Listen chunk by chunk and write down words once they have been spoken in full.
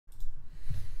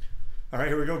All right,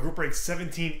 here we go. Group break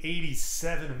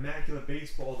 1787 Immaculate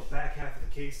Baseball. The back half of the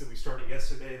case that we started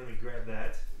yesterday. Let me grab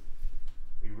that.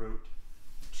 We wrote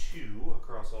 2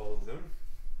 across all of them.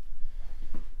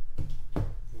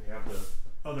 We have the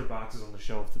other boxes on the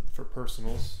shelf for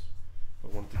personals. I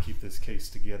wanted to keep this case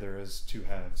together as 2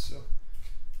 halves, so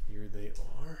here they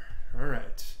are. All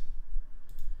right.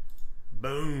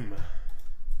 Boom.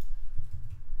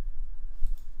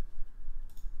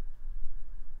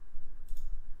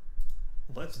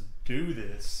 Let's do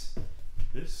this.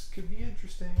 This could be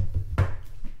interesting.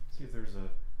 See if there's a...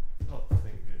 Oh, I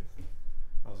think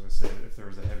I was going to say if there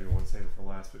was a heavier one, save it for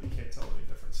last, but you can't tell any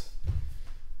difference.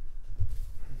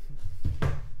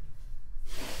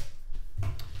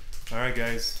 All right,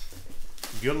 guys.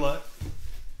 Good luck.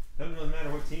 Doesn't really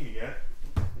matter what team you got.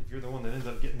 If you're the one that ends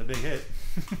up getting the big hit,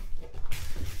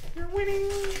 you're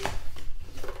winning.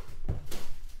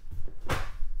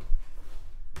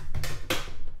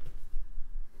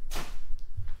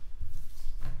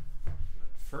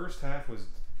 First half was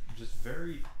just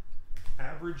very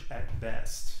average at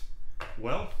best.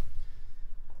 Well,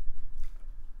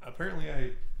 apparently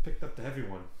I picked up the heavy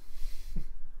one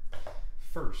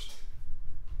first.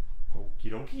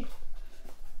 Okie dokie.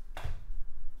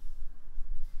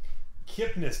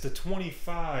 Kipnis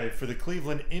 /25 for the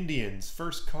Cleveland Indians.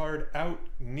 First card out,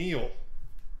 Neil.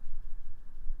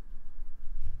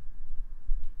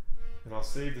 And I'll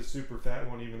save the super fat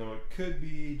one, even though it could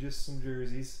be just some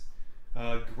jerseys.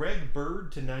 Greg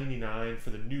Bird /99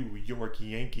 for the New York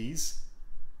Yankees.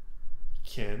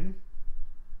 Ken.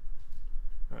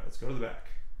 All right, let's go to the back.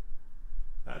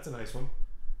 That's a nice one.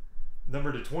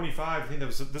 Number /25. I think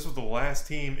this was the last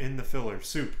team in the filler.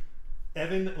 Soup.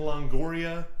 Evan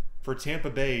Longoria for Tampa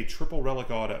Bay. Triple relic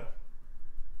auto.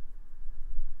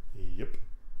 Yep.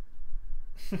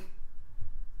 Like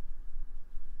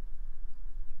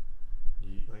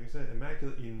I said,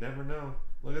 Immaculate. You never know.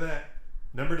 Look at that.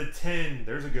 Number /10,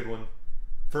 there's a good one.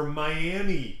 For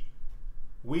Miami,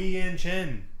 Wei Yan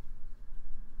Chen.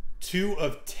 2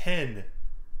 of 10.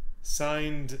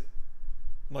 Signed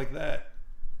like that.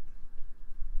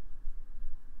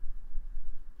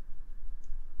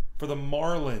 For the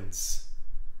Marlins.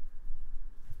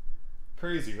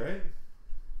 Crazy, right?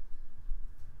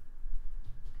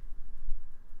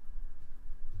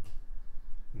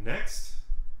 Next.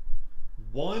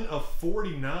 1 of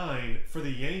 49 for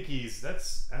the Yankees.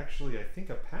 That's actually, I think,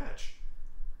 a patch.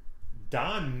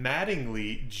 Don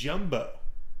Mattingly Jumbo.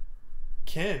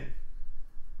 Ken.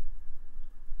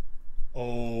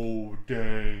 Oh,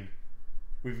 dang.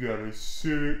 We've got a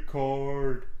sick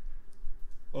card.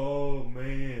 Oh,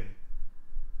 man.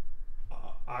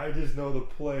 I just know the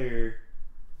player.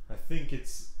 I think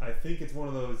it's one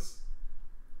of those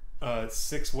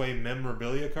 6-way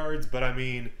memorabilia cards, but I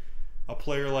mean, a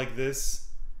player like this,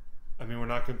 I mean, we're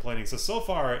not complaining. So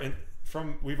far,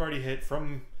 we've already hit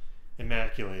from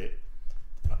Immaculate,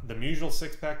 the Musial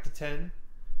 6-pack /10.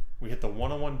 We hit the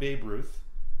 101 Babe Ruth.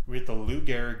 We hit the Lou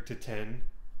Gehrig /10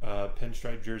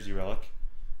 pinstripe jersey relic.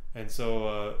 And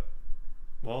so,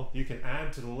 well, you can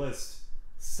add to the list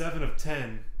 7 of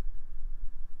 10.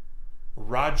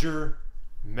 Roger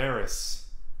Maris.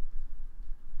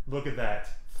 Look at that.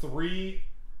 3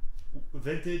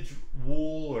 vintage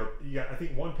wool, or yeah, I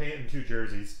think 1 pant and 2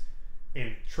 jerseys,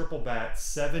 and triple bat.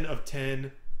 7 of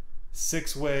 10,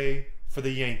 6-way for the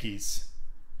Yankees.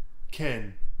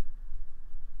 Ken.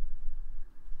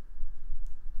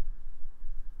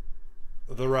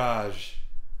 The Roger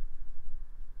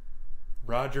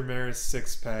Maris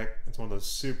 6-pack. It's one of those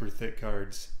super thick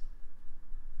cards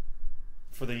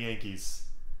for the Yankees.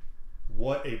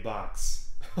 What a box.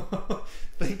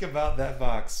 Think about that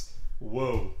box.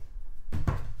 Whoa.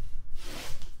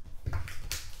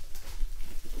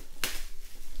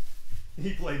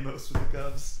 He played most of the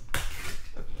Cubs.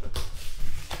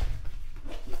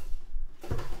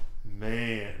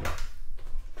 Man.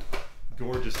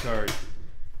 Gorgeous card.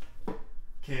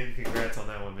 Ken, congrats on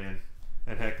that one, man.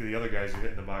 And heck, the other guys are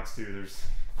hitting the box too. There's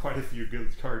quite a few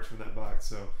good cards from that box,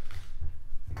 so.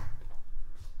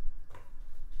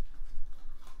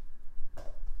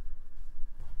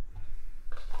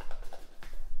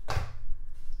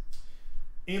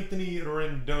 Anthony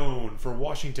Rendon for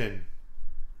Washington.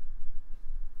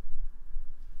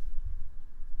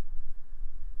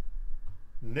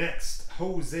 Next,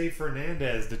 Jose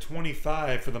Fernandez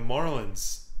 /25 for the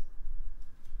Marlins.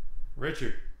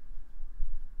 Richard.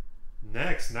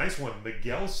 Next, nice one.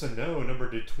 Miguel Sano, number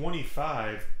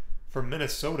 /25 for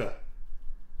Minnesota.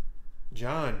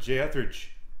 John J.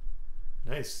 Etheridge.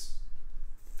 Nice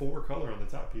 4 color on the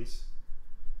top piece.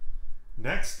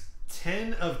 Next,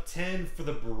 10 of 10 for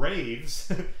the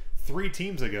Braves. 3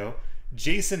 teams ago.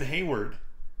 Jason Hayward.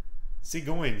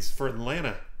 Seagoins for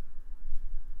Atlanta.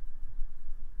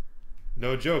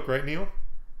 No joke, right, Neil?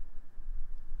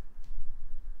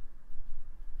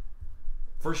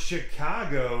 For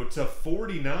Chicago to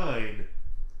 49.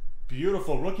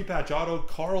 Beautiful rookie patch auto,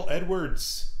 Carl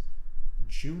Edwards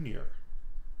Jr.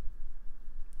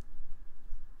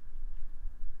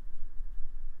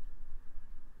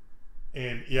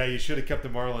 And yeah, you should have kept the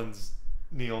Marlins,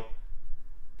 Neil,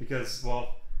 because,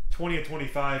 well, 20 of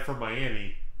 25 for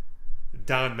Miami,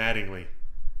 Don Mattingly.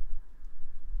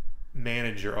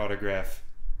 Manager autograph.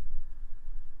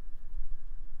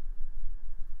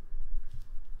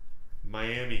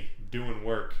 Miami doing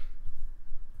work.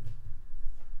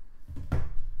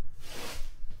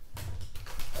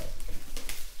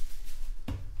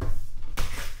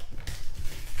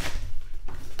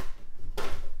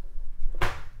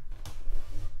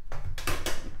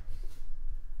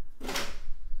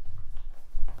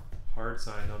 Hard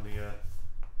sign on the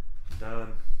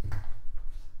Don.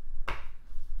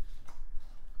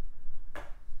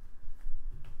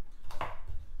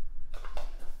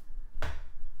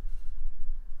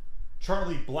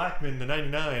 Charlie Blackmon to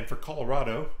 99 for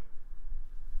Colorado.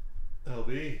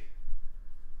 LB.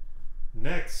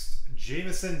 Next,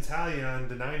 Jameson Taillon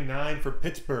to 99 for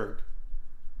Pittsburgh.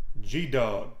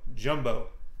 G-Dog Jumbo.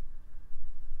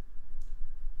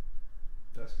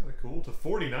 That's kind of cool. To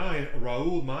 49,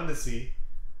 Raul Mondesi.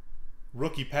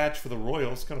 Rookie patch for the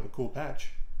Royals. Kind of a cool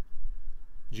patch.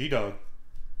 G-Dog.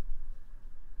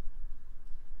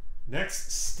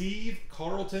 Next, Steve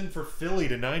Carlton for Philly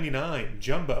to 99.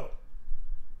 Jumbo.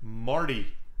 Marty.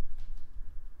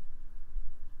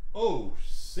 Oh,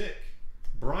 sick.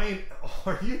 Brian,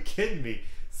 are you kidding me?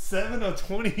 7 of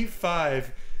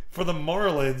 25 for the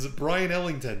Marlins. Brian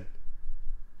Ellington.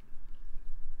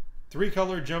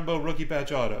 3-color Jumbo rookie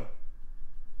patch auto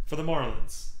for the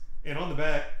Marlins. And on the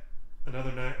back,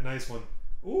 another nice one.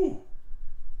 Ooh.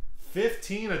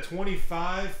 15 of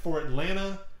 25 for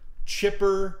Atlanta.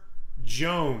 Chipper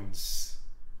Jones.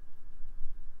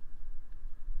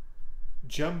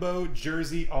 Jumbo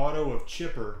jersey auto of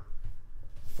Chipper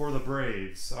for the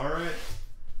Braves. All right.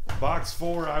 Box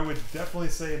 4, I would definitely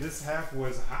say this half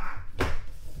was hot.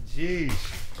 Jeez.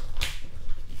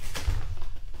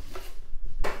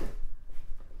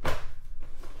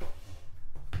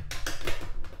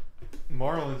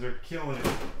 Marlins are killing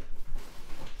it.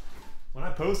 When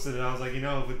I posted it, I was like, you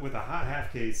know, with a hot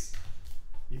half case,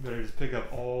 you better just pick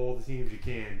up all the teams you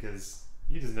can, because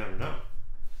you just never know.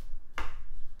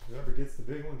 Whoever gets the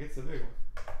big one gets the big one.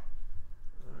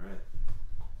 All right.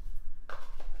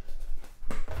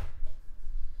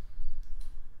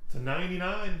 To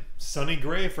 99, Sonny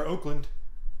Gray for Oakland.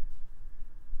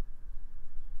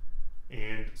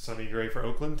 And Sonny Gray for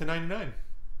Oakland to 99.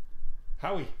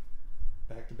 Howie.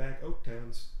 Back-to-back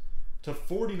Oaktowns. To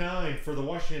 49 for the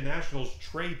Washington Nationals,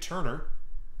 Trey Turner.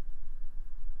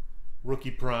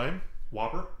 Rookie Prime,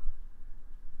 Whopper.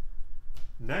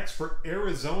 Next for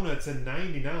Arizona to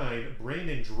 99,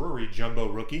 Brandon Drury, Jumbo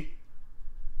Rookie.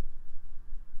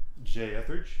 Jay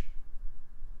Etheridge.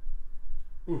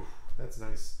 Ooh, that's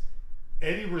nice.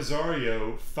 Eddie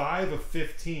Rosario, 5 of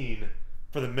 15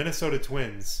 for the Minnesota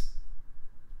Twins.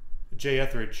 Jay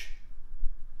Etheridge.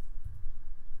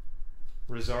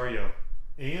 Rosario.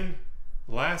 And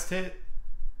last hit,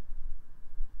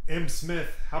 M.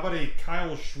 Smith. How about a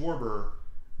Kyle Schwarber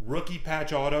rookie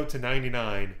patch auto to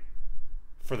 99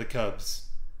 for the Cubs?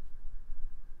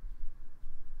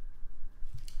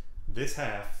 This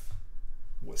half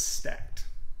was stacked.